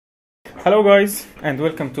Hello guys, and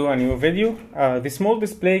welcome to a new video. The small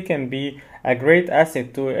display can be a great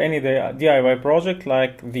asset to any DIY project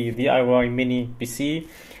like the DIY mini PC,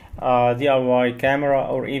 DIY camera,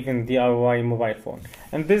 or even DIY mobile phone.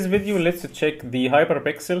 In this video, let's check the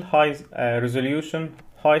HyperPixel high resolution,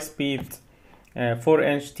 high speed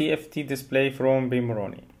 4-inch TFT display from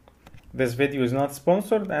Pimoroni. This video is not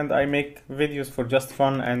sponsored and I make videos for just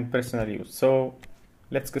fun and personal use. So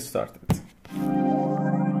let's get started.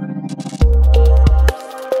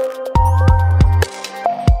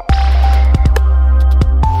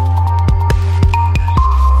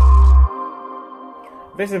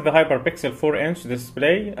 This is the HyperPixel 4-inch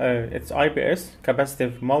display. It's IPS,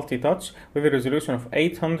 capacitive multi-touch, with a resolution of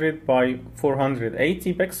 800 by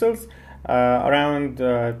 480 pixels, around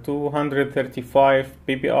 235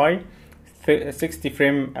 ppi, 60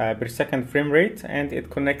 frame per second frame rate, and it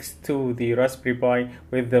connects to the Raspberry Pi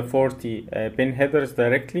with the 40 pin headers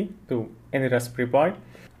directly to any Raspberry Pi.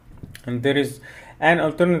 And there is an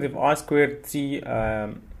alternative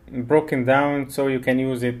I2C broken down, so you can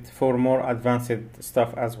use it for more advanced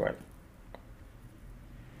stuff as well.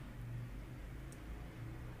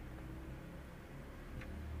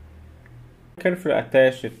 Carefully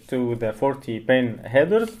attach it to the 40 pin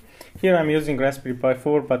headers. Here I'm using Raspberry Pi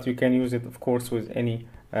 4, but you can use it of course with any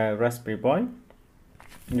Raspberry Pi.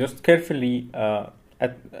 Just carefully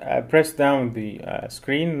press down the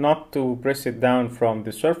screen, not to press it down from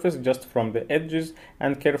the surface, just from the edges,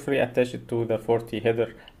 and carefully attach it to the 40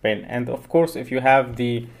 header pin. And of course, if you have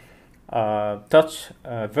the touch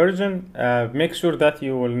version, make sure that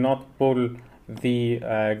you will not pull the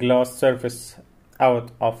glass surface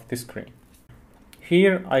out of the screen.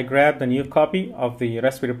 Here I grabbed a new copy of the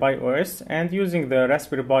Raspberry Pi OS, and using the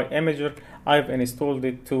Raspberry Pi imager I've installed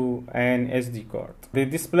it to an SD card. The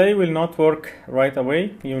display will not work right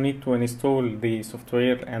away. You need to install the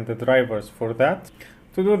software and the drivers for that.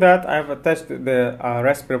 To do that, I've attached the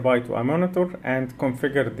Raspberry Pi to a monitor and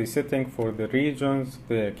configured the setting for the regions,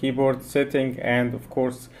 the keyboard setting, and of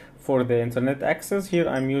course for the internet access. Here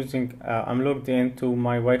I'm logged into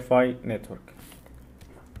my Wi-Fi network.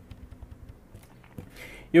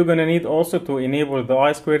 You're gonna need also to enable the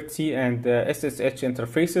I2C and SSH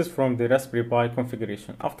interfaces from the Raspberry Pi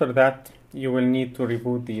configuration. After that, you will need to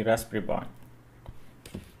reboot the Raspberry Pi.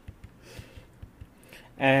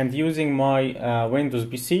 And using my Windows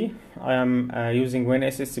PC, I am using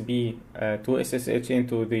WinSSB to SSH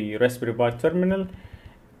into the Raspberry Pi terminal.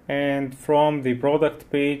 And from the product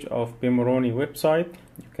page of Pimoroni website,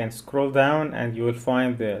 you can scroll down and you will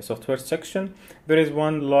find the software section. There is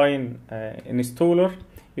one line installer.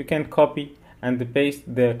 You can copy and paste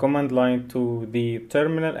the command line to the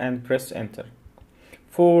terminal and press enter.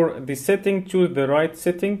 For the setting, choose the right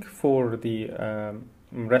setting for the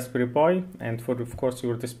Raspberry Pi and for of course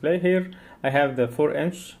your display. Here I have the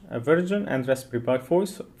 4-inch version and Raspberry Pi 4,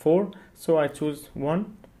 so I choose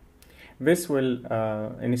 1. This will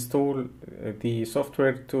install the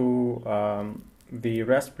software to the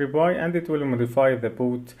Raspberry Pi, and it will modify the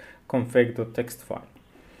boot config.txt file.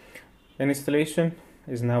 Installation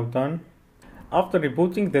is now done. After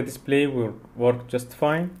rebooting, the display will work just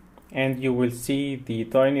fine, and you will see the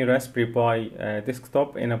tiny Raspberry Pi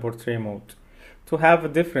desktop in a portrait mode. To have a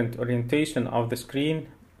different orientation of the screen,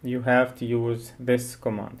 you have to use this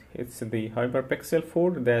command. It's the HyperPixel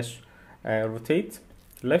 4-rotate,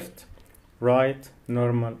 left, right,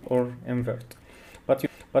 normal, or invert.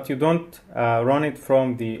 But you don't run it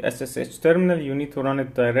from the SSH terminal. You need to run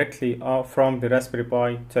it directly from the Raspberry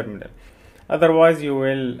Pi terminal. Otherwise, you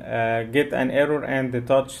will get an error and the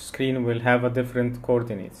touch screen will have a different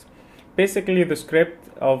coordinates. Basically, the script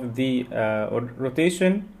of the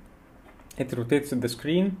rotation, it rotates the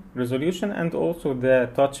screen resolution and also the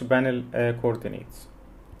touch panel coordinates.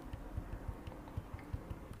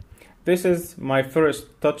 This is my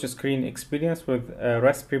first touch screen experience with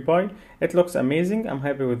Raspberry Pi. It looks amazing. I'm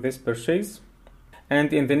happy with this purchase.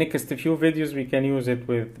 And in the next few videos, we can use it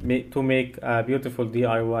to make a beautiful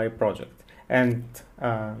DIY project. And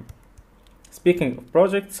speaking of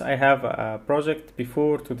projects, I have a project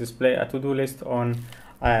before to display a to-do list on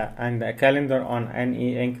and a calendar on an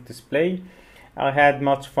e-ink display. I had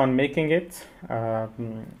much fun making it,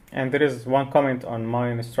 and there is one comment on my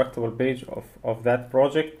Instructable page of that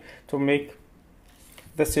project to make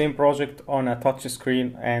the same project on a touch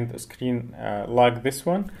screen and a screen like this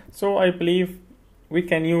one. So I believe we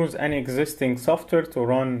can use any existing software to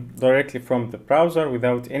run directly from the browser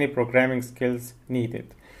without any programming skills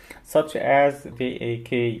needed, such as the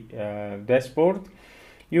AK dashboard.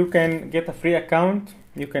 You can get a free account,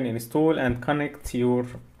 you can install and connect your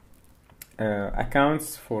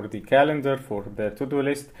accounts for the calendar, for the to-do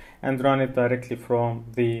list, and run it directly from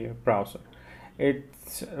the browser. It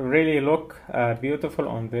really look beautiful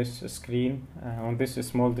on this screen, on this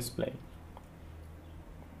small display.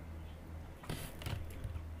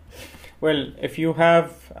 Well, if you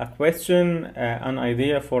have a question, an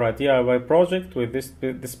idea for a DIY project with this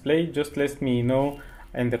display, just let me know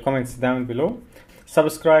in the comments down below.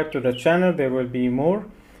 Subscribe to the channel, there will be more.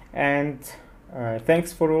 And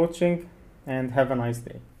thanks for watching and have a nice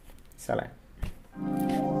day. Salam.